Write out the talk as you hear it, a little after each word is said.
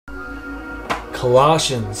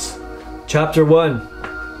Colossians chapter 1.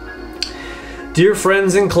 Dear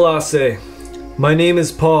friends in Colossae, my name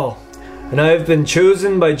is Paul, and I have been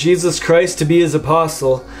chosen by Jesus Christ to be his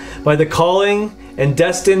apostle by the calling and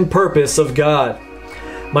destined purpose of God.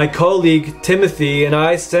 My colleague Timothy and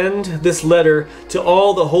I send this letter to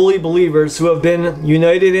all the holy believers who have been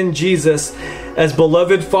united in Jesus as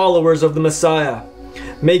beloved followers of the Messiah.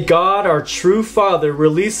 May God, our true Father,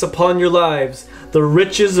 release upon your lives the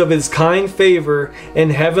riches of his kind favor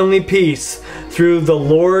and heavenly peace through the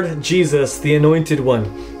Lord Jesus, the Anointed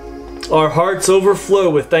One. Our hearts overflow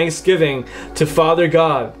with thanksgiving to Father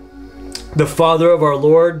God, the Father of our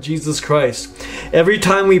Lord Jesus Christ, every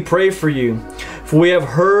time we pray for you. For we have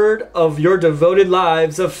heard of your devoted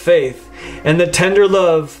lives of faith and the tender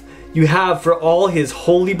love you have for all his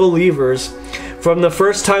holy believers. From the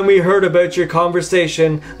first time we heard about your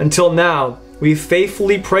conversation until now, we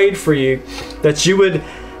faithfully prayed for you that you would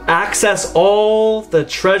access all the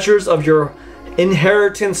treasures of your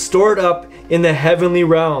inheritance stored up in the heavenly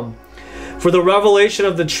realm. For the revelation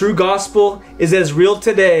of the true gospel is as real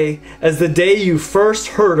today as the day you first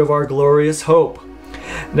heard of our glorious hope.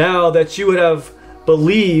 Now that you would have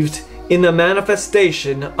believed in the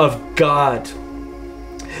manifestation of God.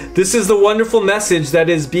 This is the wonderful message that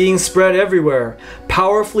is being spread everywhere,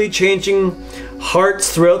 powerfully changing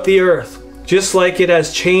hearts throughout the earth, just like it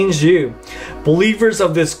has changed you. Believers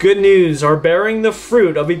of this good news are bearing the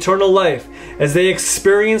fruit of eternal life as they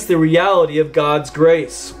experience the reality of God's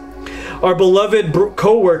grace. Our beloved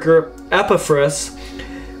co-worker Epaphras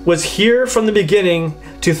was here from the beginning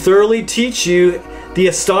to thoroughly teach you the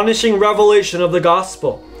astonishing revelation of the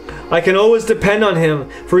gospel. I can always depend on him,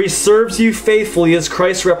 for he serves you faithfully as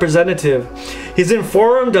Christ's representative. He's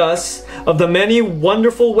informed us of the many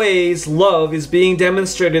wonderful ways love is being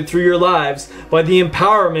demonstrated through your lives by the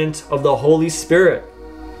empowerment of the Holy Spirit.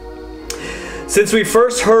 Since we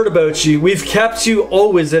first heard about you, we've kept you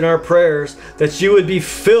always in our prayers, that you would be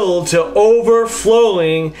filled to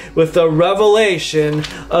overflowing with the revelation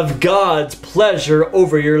of God's pleasure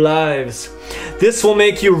over your lives. This will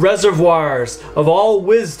make you reservoirs of all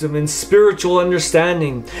wisdom and spiritual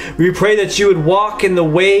understanding. We pray that you would walk in the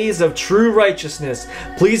ways of true righteousness,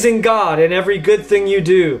 pleasing God in every good thing you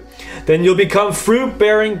do. Then you'll become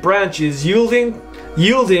fruit-bearing branches, yielding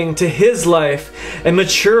to his life and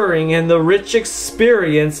maturing in the rich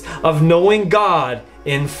experience of knowing God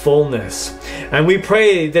in fullness. And we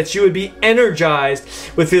pray that you would be energized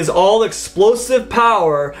with his all-explosive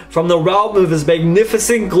power from the realm of his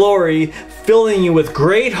magnificent glory, filling you with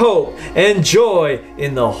great hope and joy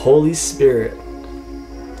in the Holy Spirit.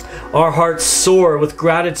 Our hearts soar with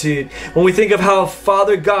gratitude when we think of how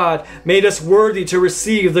Father God made us worthy to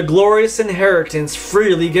receive the glorious inheritance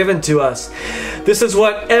freely given to us. This is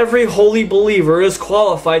what every holy believer is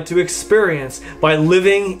qualified to experience by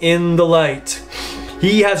living in the light.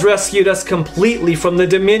 He has rescued us completely from the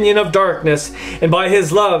dominion of darkness, and by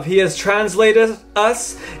his love he has translated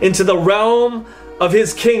us into the realm of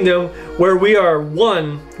his kingdom, where we are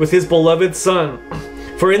one with his beloved Son.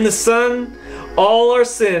 For in the Son, all our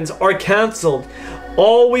sins are canceled.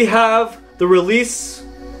 We have the release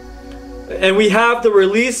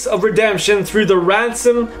of redemption through the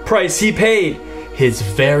ransom price he paid, his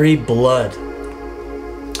very blood.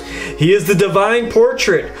 He is the divine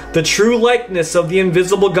portrait, the true likeness of the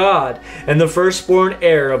invisible God, and the firstborn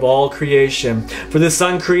heir of all creation. For the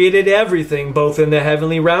Son created everything, both in the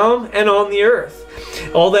heavenly realm and on the earth.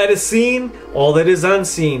 All that is seen, all that is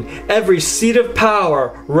unseen, every seat of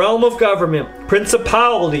power, realm of government,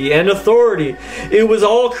 principality, and authority. It was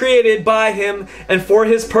all created by him and for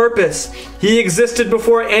his purpose. He existed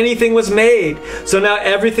before anything was made, so now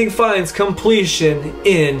everything finds completion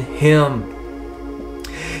in him.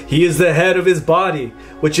 He is the head of his body,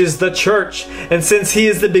 which is the church. And since he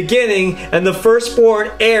is the beginning and the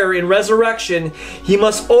firstborn heir in resurrection, he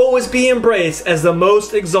must always be embraced as the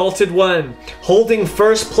most exalted one, holding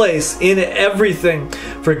first place in everything.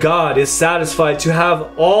 For God is satisfied to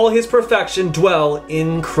have all his perfection dwell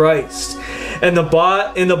in Christ. And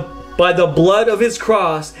by the blood of his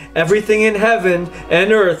cross, everything in heaven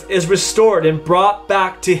and earth is restored and brought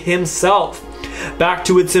back to himself, back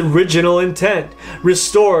to its original intent,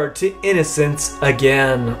 restored to innocence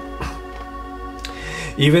again.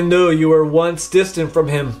 Even though you were once distant from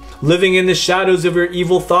him, living in the shadows of your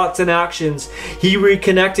evil thoughts and actions, he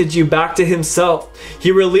reconnected you back to himself.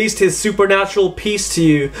 He released his supernatural peace to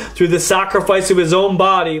you through the sacrifice of his own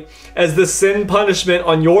body as the sin punishment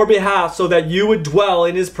on your behalf, so that you would dwell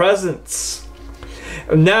in his presence.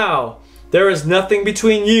 Now, there is nothing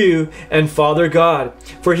between you and Father God,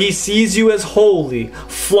 for he sees you as holy,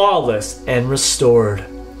 flawless, and restored.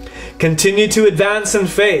 Continue to advance in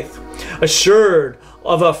faith, assured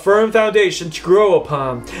of a firm foundation to grow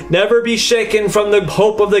upon. Never be shaken from the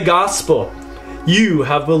hope of the gospel you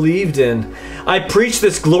have believed in. I preach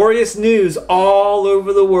this glorious news all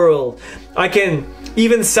over the world. I can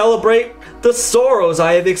even celebrate the sorrows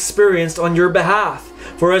I have experienced on your behalf.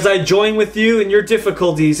 For as I join with you in your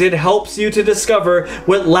difficulties, it helps you to discover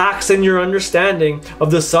what lacks in your understanding of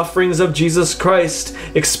the sufferings of Jesus Christ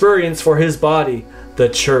experienced for his body, the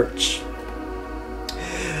church.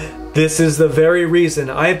 This is the very reason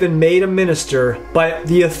I have been made a minister by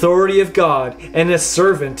the authority of God and a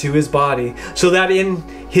servant to his body, so that in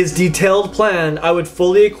his detailed plan I would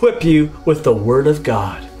fully equip you with the Word of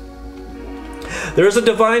God. There is a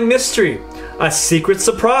divine mystery, a secret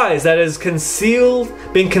surprise that has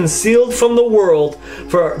been concealed from the world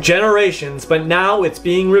for generations, but now it's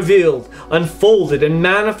being revealed, unfolded, and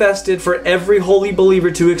manifested for every holy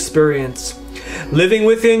believer to experience. Living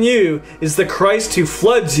within you is the Christ who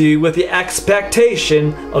floods you with the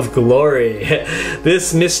expectation of glory.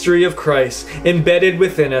 This mystery of Christ, embedded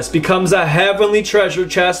within us, becomes a heavenly treasure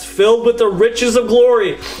chest filled with the riches of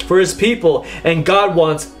glory for his people, and God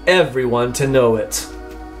wants everyone to know it.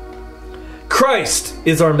 Christ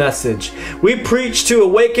is our message. We preach to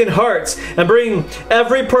awaken hearts and bring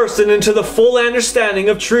every person into the full understanding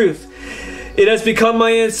of truth. It has become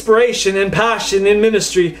my inspiration and passion in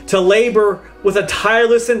ministry to labor with a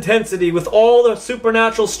tireless intensity with all the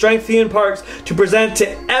supernatural strength he imparts to present to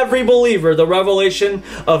every believer the revelation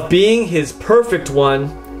of being his perfect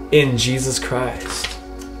one in Jesus Christ.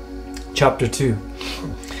 Chapter 2.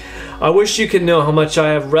 I wish you could know how much I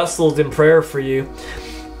have wrestled in prayer for you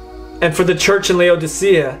and for the church in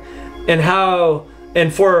Laodicea,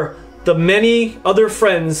 and for the many other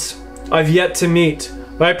friends I've yet to meet.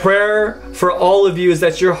 My prayer for all of you is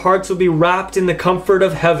that your hearts will be wrapped in the comfort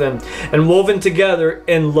of heaven and woven together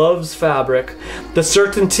in love's fabric. The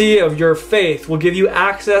certainty of your faith will give you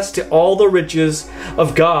access to all the riches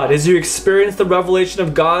of God as you experience the revelation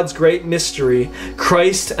of God's great mystery,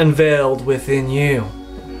 Christ unveiled within you.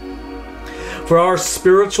 For our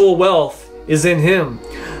spiritual wealth is in him,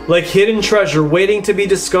 like hidden treasure waiting to be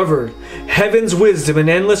discovered, heaven's wisdom and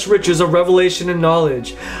endless riches of revelation and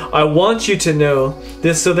knowledge. I want you to know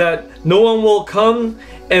this so that no one will come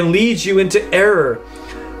and lead you into error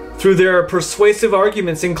through their persuasive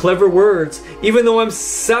arguments and clever words. Even though I'm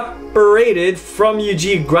separated from you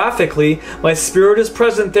geographically, my spirit is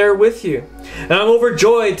present there with you. And I'm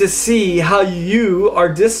overjoyed to see how you are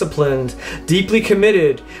disciplined, deeply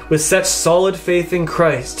committed, with such solid faith in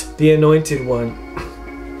Christ, the Anointed One.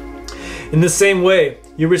 In the same way,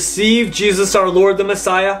 you receive Jesus our Lord the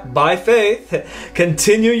Messiah by faith.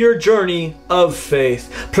 Continue your journey of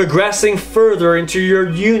faith, progressing further into your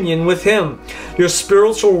union with him. Your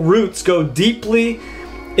spiritual roots go deeply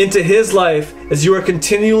into his life as you are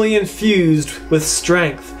continually infused with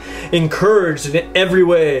strength, encouraged in every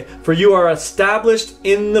way, for you are established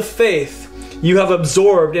in the faith you have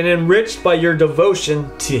absorbed and enriched by your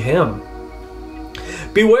devotion to him.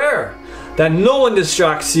 Beware that no one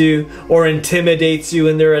distracts you or intimidates you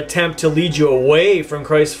in their attempt to lead you away from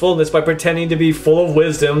Christ's fullness by pretending to be full of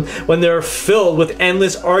wisdom when they're filled with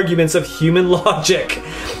endless arguments of human logic.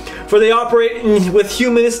 For they operate with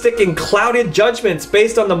humanistic and clouded judgments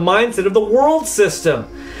based on the mindset of the world system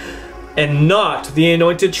and not the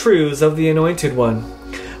anointed truths of the Anointed One.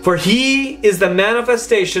 For he is the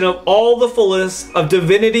manifestation of all the fullness of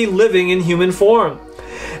divinity living in human form.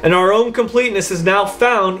 And our own completeness is now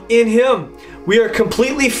found in him. We are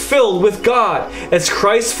completely filled with God as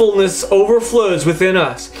Christ's fullness overflows within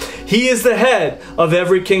us. He is the head of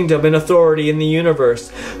every kingdom and authority in the universe.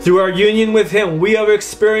 Through our union with him, we have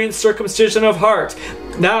experienced circumcision of heart.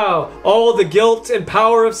 Now, all the guilt and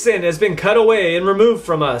power of sin has been cut away and removed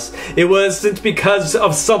from us. It wasn't because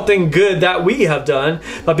of something good that we have done,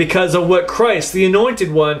 but because of what Christ, the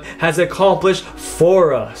Anointed One, has accomplished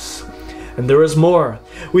for us. And there is more.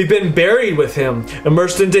 We've been buried with him,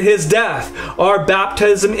 immersed into his death. Our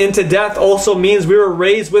baptism into death also means we were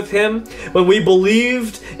raised with him when we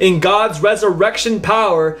believed in God's resurrection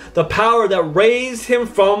power, the power that raised him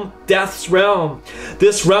from death's realm.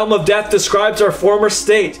 This realm of death describes our former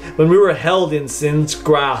state when we were held in sin's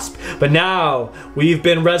grasp. But now we've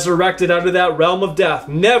been resurrected out of that realm of death,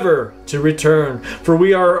 never to return, for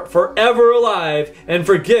we are forever alive and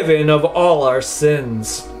forgiven of all our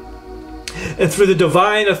sins. And through the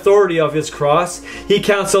divine authority of his cross, he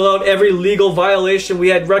canceled out every legal violation we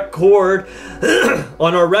had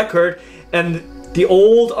on our record, and the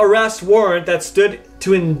old arrest warrant that stood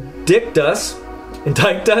to indict us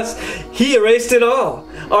indicted us, he erased it all.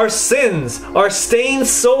 Our sins, our stained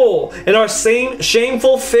soul, and our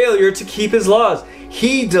shameful failure to keep his laws.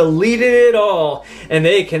 He deleted it all, and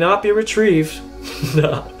they cannot be retrieved.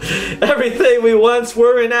 No. Everything we once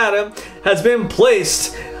were in Adam has been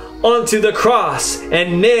placed onto the cross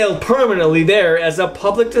and nailed permanently there as a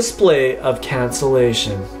public display of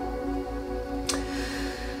cancellation.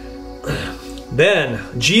 Then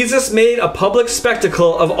Jesus made a public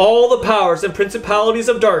spectacle of all the powers and principalities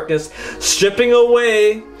of darkness, stripping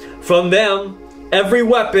away from them every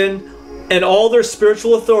weapon and all their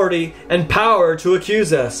spiritual authority and power to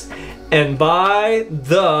accuse us. And by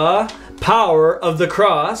the power of the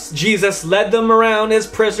cross, Jesus led them around as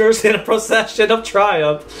prisoners in a procession of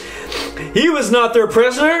triumph. He was not their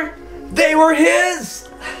prisoner, they were his.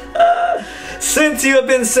 Since you have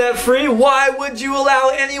been set free, why would you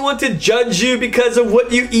allow anyone to judge you because of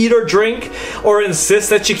what you eat or drink, or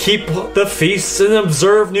insist that you keep the feasts and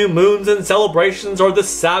observe new moons and celebrations or the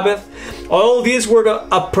Sabbath? All these were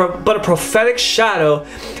but a prophetic shadow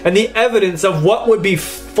and the evidence of what would be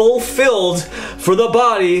fulfilled, for the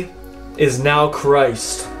body is now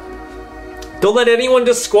Christ. Don't let anyone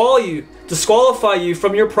disqualify you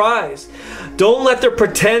from your prize. Don't let their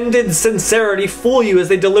pretended sincerity fool you as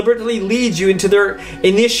they deliberately lead you into their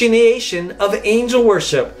initiation of angel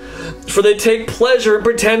worship. For they take pleasure in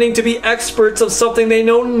pretending to be experts of something they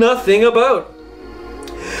know nothing about.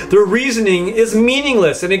 Their reasoning is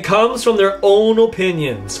meaningless, and it comes from their own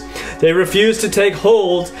opinions. They refuse to take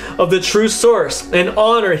hold of the true source and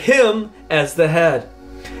honor him as the head.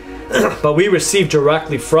 But we receive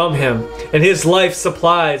directly from him, and his life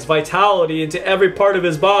supplies vitality into every part of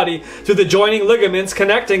his body through the joining ligaments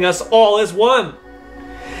connecting us all as one.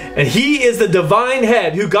 And he is the divine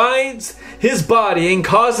head who guides his body and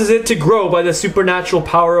causes it to grow by the supernatural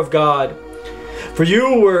power of God. For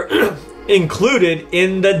you were included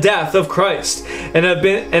in the death of Christ and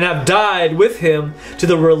have died with him to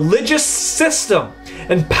the religious system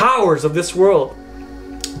and powers of this world.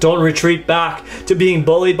 Don't retreat back to being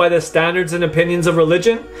bullied by the standards and opinions of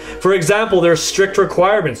religion. For example, there are strict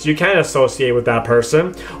requirements. You can't associate with that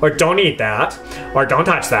person, or don't eat that, or don't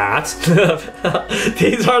touch that.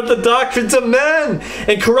 These are the doctrines of men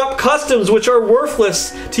and corrupt customs which are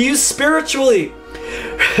worthless to you spiritually.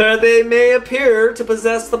 They may appear to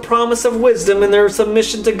possess the promise of wisdom in their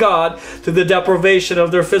submission to God through the deprivation of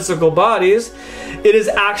their physical bodies. It is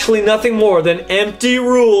actually nothing more than empty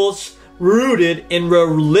rules rooted in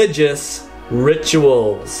religious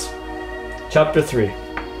rituals. Chapter 3.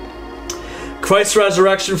 Christ's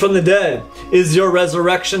resurrection from the dead is your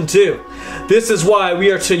resurrection too. This is why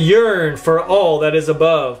we are to yearn for all that is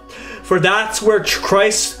above. For that's where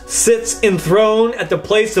Christ sits enthroned at the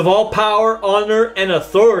place of all power, honor, and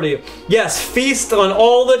authority. Yes, feast on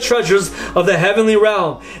all the treasures of the heavenly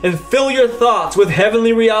realm and fill your thoughts with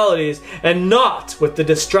heavenly realities and not with the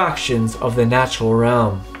distractions of the natural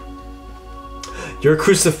realm. Your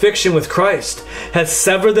crucifixion with Christ has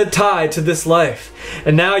severed the tie to this life,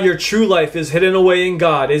 and now your true life is hidden away in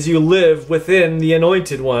God as you live within the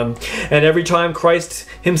Anointed One. And every time Christ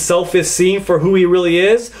himself is seen for who he really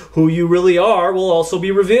is, who you really are will also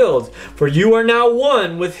be revealed. For you are now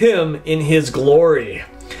one with him in his glory.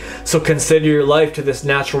 So consider your life to this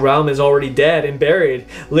natural realm as already dead and buried.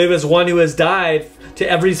 Live as one who has died to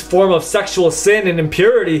every form of sexual sin and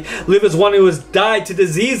impurity. Live as one who has died to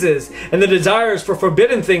diseases and the desires for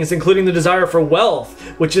forbidden things, including the desire for wealth,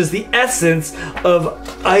 which is the essence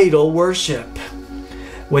of idol worship.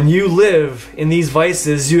 When you live in these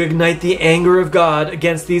vices, you ignite the anger of God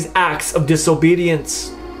against these acts of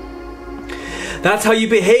disobedience. That's how you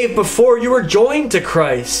behaved before you were joined to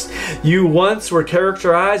Christ. You once were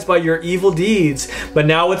characterized by your evil deeds, but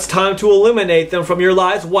now it's time to eliminate them from your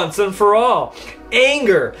lives once and for all.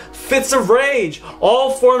 Anger, fits of rage,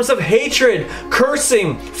 all forms of hatred,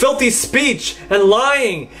 cursing, filthy speech, and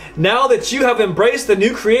lying. Now that you have embraced the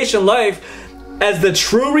new creation life as the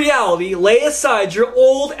true reality, lay aside your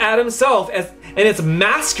old Adam self and its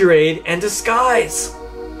masquerade and disguise.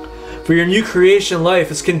 For your new creation life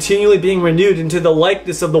is continually being renewed into the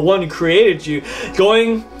likeness of the one who created you,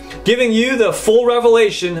 giving you the full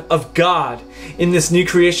revelation of God. In this new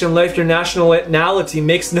creation life, your nationality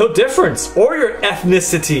makes no difference, or your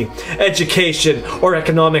ethnicity, education, or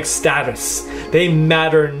economic status. They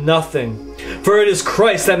matter nothing. For it is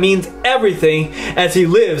Christ that means everything as he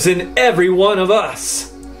lives in every one of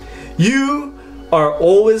us. You are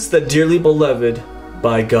always the dearly beloved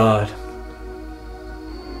by God.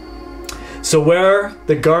 So wear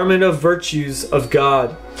the garment of virtues of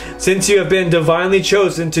God. Since you have been divinely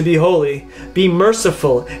chosen to be holy, be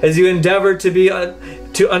merciful as you endeavor to be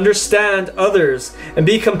to understand others, and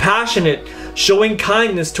be compassionate, showing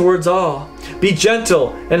kindness towards all. Be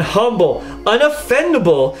gentle and humble,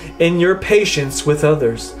 unoffendable in your patience with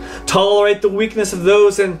others. Tolerate the weakness of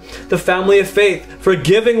those in the family of faith,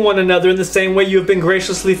 forgiving one another in the same way you have been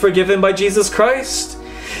graciously forgiven by Jesus Christ.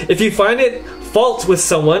 If you find it fault with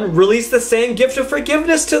someone, release the same gift of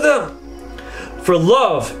forgiveness to them. For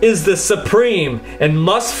love is the supreme and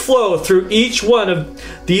must flow through each one of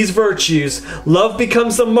these virtues. Love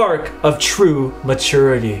becomes the mark of true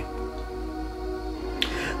maturity.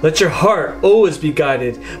 Let your heart always be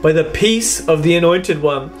guided by the peace of the Anointed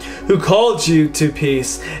One, who called you to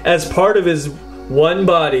peace as part of His one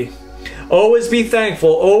body. Always be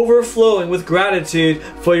thankful, overflowing with gratitude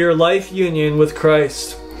for your life union with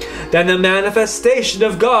Christ. Then the manifestation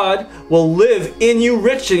of God will live in you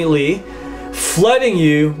richly, flooding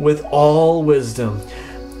you with all wisdom.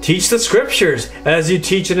 Teach the scriptures as you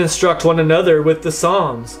teach and instruct one another with the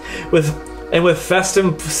psalms, with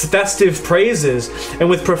festive praises, and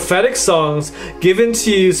with prophetic songs given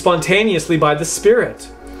to you spontaneously by the Spirit.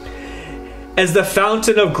 As the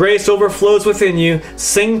fountain of grace overflows within you,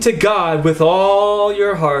 sing to God with all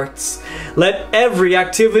your hearts. Let every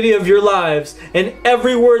activity of your lives and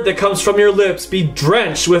every word that comes from your lips be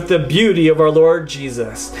drenched with the beauty of our Lord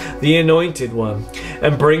Jesus, the Anointed One,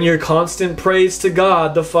 and bring your constant praise to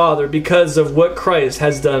God the Father because of what Christ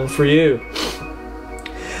has done for you.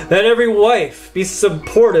 Let every wife be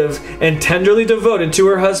supportive and tenderly devoted to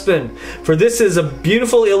her husband, for this is a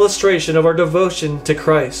beautiful illustration of our devotion to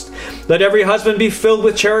Christ. Let every husband be filled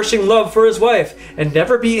with cherishing love for his wife, and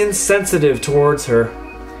never be insensitive towards her.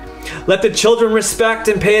 Let the children respect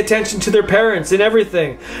and pay attention to their parents in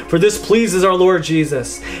everything, for this pleases our Lord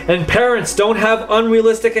Jesus. And parents, don't have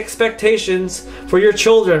unrealistic expectations for your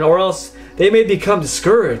children, or else they may become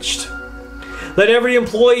discouraged. Let every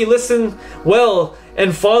employee listen well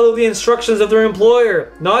and follow the instructions of their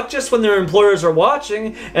employer, not just when their employers are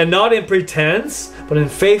watching, and not in pretense, but in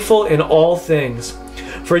faithful in all things.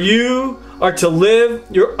 For we are to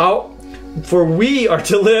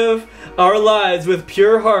live our lives with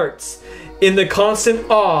pure hearts, in the constant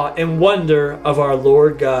awe and wonder of our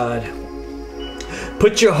Lord God.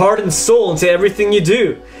 Put your heart and soul into everything you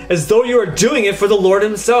do, as though you are doing it for the Lord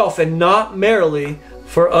Himself and not merely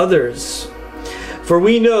for others. For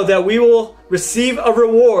we know that we will receive a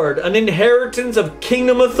reward, an inheritance of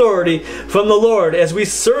kingdom authority from the Lord as we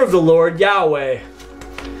serve the Lord Yahweh,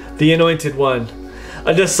 the Anointed One.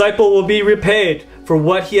 A disciple will be repaid for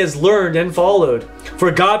what he has learned and followed.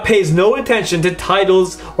 For God pays no attention to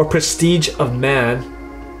titles or prestige of man.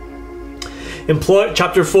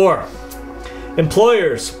 Chapter 4.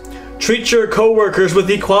 Employers, treat your co-workers with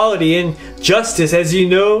equality and justice, as you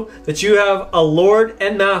know that you have a Lord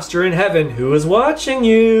and Master in heaven who is watching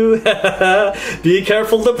you. Be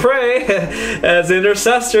careful to pray as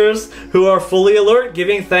intercessors who are fully alert,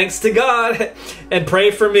 giving thanks to God. And pray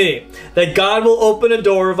for me, that God will open a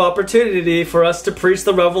door of opportunity for us to preach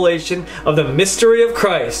the revelation of the mystery of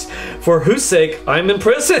Christ, for whose sake I am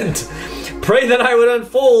imprisoned. Pray that I would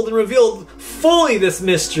unfold and reveal fully this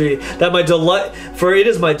mystery, for it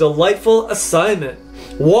is my delightful assignment.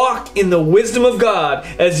 Walk in the wisdom of God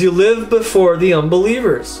as you live before the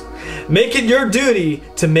unbelievers. Make it your duty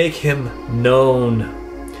to make Him known.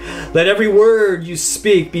 Let every word you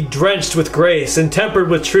speak be drenched with grace and tempered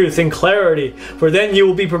with truth and clarity, for then you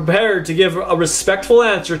will be prepared to give a respectful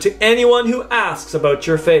answer to anyone who asks about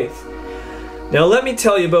your faith. Now let me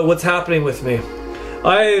tell you about what's happening with me.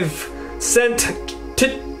 I've sent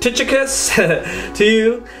Tychicus to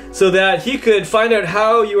you so that he could find out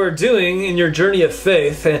how you are doing in your journey of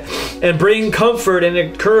faith and bring comfort and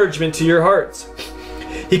encouragement to your hearts.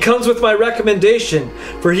 He comes with my recommendation,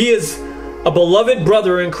 for he is a beloved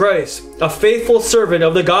brother in Christ, a faithful servant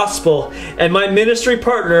of the gospel, and my ministry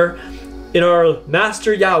partner in our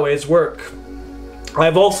Master Yahweh's work. I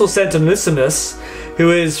have also sent Onesimus,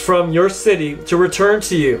 who is from your city, to return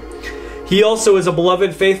to you. He also is a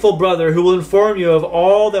beloved, faithful brother who will inform you of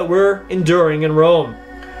all that we're enduring in Rome.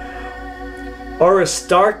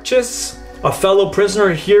 Aristarchus, a fellow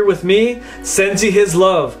prisoner here with me, sends you his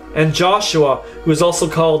love, and Joshua, who is also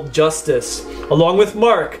called Justus, along with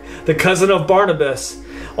Mark, the cousin of Barnabas,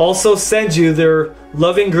 also send you their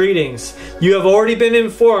loving greetings. You have already been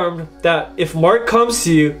informed that if Mark comes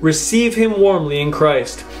to you, receive him warmly in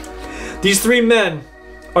Christ. These three men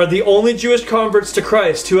are the only Jewish converts to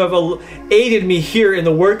Christ who have aided me here in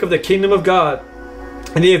the work of the kingdom of God,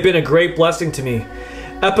 and they have been a great blessing to me.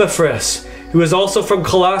 Epaphras, who is also from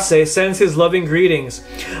Colossae, sends his loving greetings.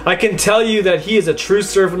 I can tell you that he is a true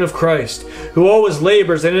servant of Christ, who always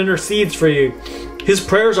labors and intercedes for you. His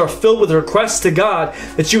prayers are filled with requests to God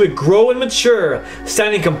that you would grow and mature,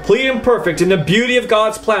 standing complete and perfect in the beauty of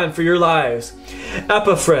God's plan for your lives.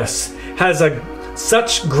 Epaphras has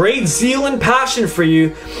such great zeal and passion for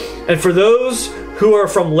you and for those who are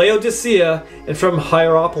from Laodicea and from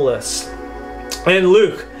Hierapolis. And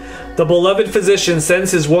Luke, the beloved physician,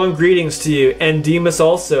 sends his warm greetings to you, and Demas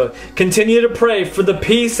also. Continue to pray for the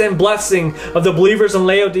peace and blessing of the believers in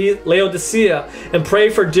Laodicea, and pray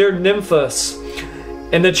for dear Nymphas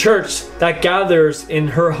and the church that gathers in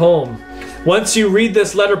her home. Once you read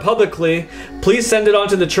this letter publicly, please send it on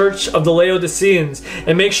to the church of the Laodiceans,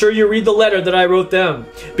 and make sure you read the letter that I wrote them.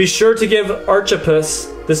 Be sure to give Archippus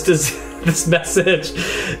this message.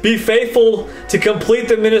 Be faithful to complete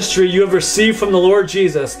the ministry you have received from the Lord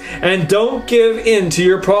Jesus, and don't give in to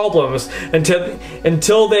your problems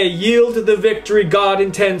until they yield the victory God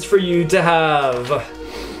intends for you to have.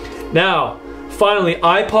 Now, finally,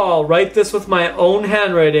 I, Paul, write this with my own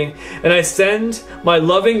handwriting, and I send my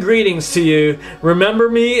loving greetings to you. Remember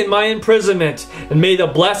me in my imprisonment, and may the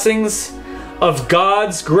blessings of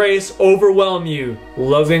God's grace overwhelm you.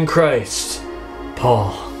 Love in Christ,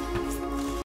 Paul.